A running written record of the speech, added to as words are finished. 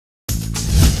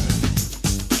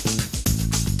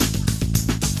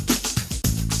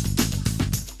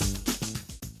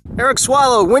Eric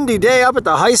Swallow, windy day up at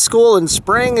the high school, and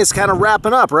spring is kind of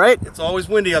wrapping up, right? It's always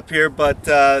windy up here, but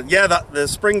yeah, the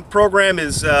spring program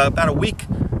is about a week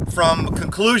from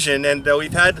conclusion, and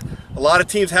we've had a lot of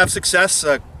teams have success.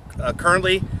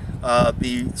 Currently,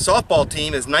 the softball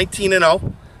team is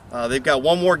 19-0. They've got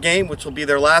one more game, which will be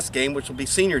their last game, which will be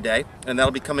senior day, and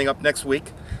that'll be coming up next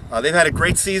week. They've had a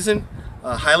great season,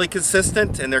 highly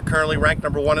consistent, and they're currently ranked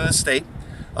 #1 in the state.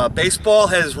 Baseball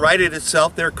has righted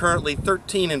itself. They're currently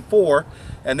 13-4,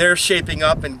 and they're shaping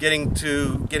up and getting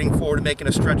forward and making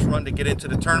a stretch run to get into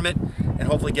the tournament and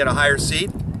hopefully get a higher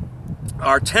seed.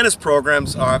 Our tennis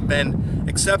programs have been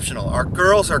exceptional. Our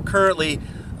girls are currently,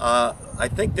 I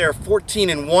think they're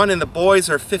 14-1, and the boys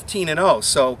are 15-0.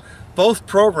 So both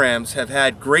programs have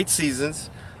had great seasons,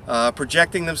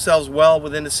 projecting themselves well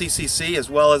within the CCC, as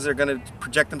well as they're going to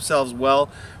project themselves well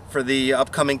for the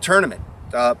upcoming tournament.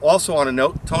 Also on a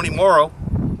note, Tony Morrow,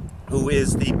 who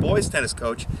is the boys tennis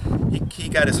coach, he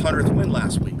got his 100th win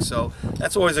last week. So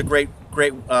that's always a great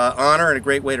honor and a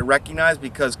great way to recognize,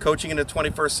 because coaching in the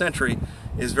 21st century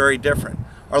is very different.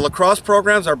 Our lacrosse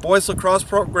programs, our boys lacrosse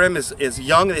program is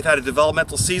young. They've had a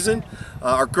developmental season.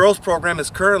 Our girls program is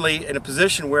currently in a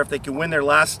position where if they can win their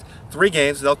last 3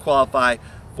 games, they'll qualify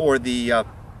for the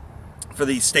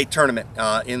state tournament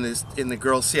in the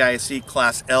girls CISE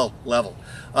Class L level.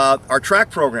 Our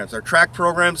track programs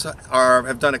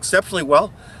have done exceptionally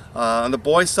well on the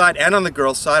boys side and on the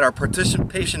girls side. Our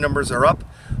participation numbers are up.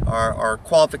 Our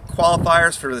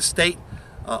qualifiers for the state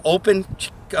open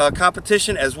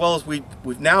competition, as well as we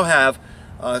now have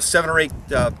 7 or 8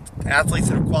 athletes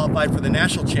that have qualified for the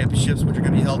national championships, which are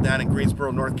going to be held down in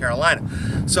Greensboro, North Carolina.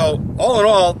 So all in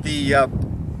all, the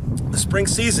spring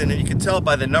season, and you can tell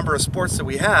by the number of sports that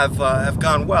we have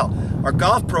gone well. Our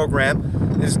golf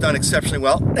program has done exceptionally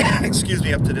well, excuse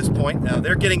me, up to this point.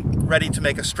 They're getting ready to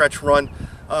make a stretch run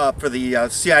for the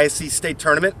CISE state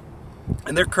tournament,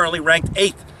 and they're currently ranked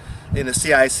 8th in the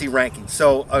CISE ranking.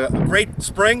 So a great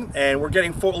spring, and we're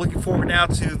looking forward now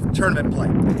to tournament play.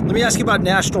 Let me ask you about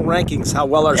national rankings, how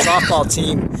well our softball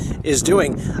team is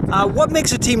doing. What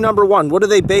makes a team #1? What do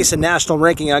they base a national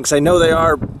ranking on? Because I know they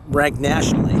are ranked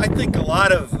nationally. I think a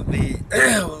lot of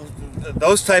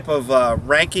those type of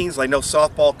rankings, I know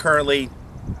softball currently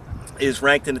is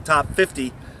ranked in the top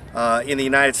 50 in the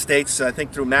United States, I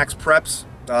think through Max Preps.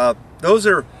 Those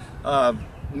are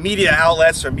media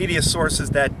outlets or media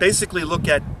sources that basically look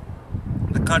at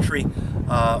the country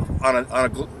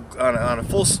on a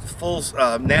full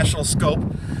national scope,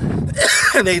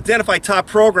 and they identify top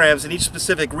programs in each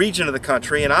specific region of the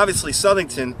country. And obviously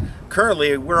Southington,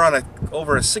 currently we're on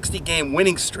over a 60-game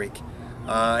winning streak,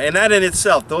 and that in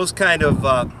itself, those kind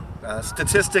of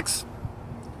statistics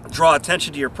draw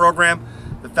attention to your program.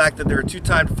 The fact that they're a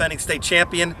 2-time defending state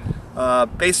champion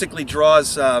basically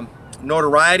draws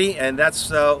notoriety, and that's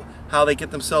how they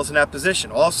get themselves in that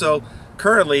position. Also,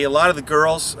 currently a lot of the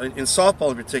girls in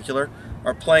softball in particular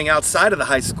are playing outside of the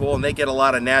high school, and they get a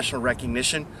lot of national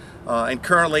recognition. And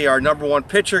currently our #1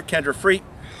 pitcher, Kendra Freet,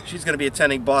 she's going to be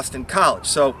attending Boston College.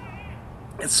 So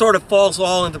it sort of falls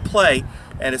all into play,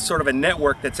 and it's sort of a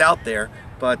network that's out there,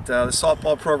 but the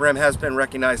softball program has been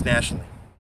recognized nationally.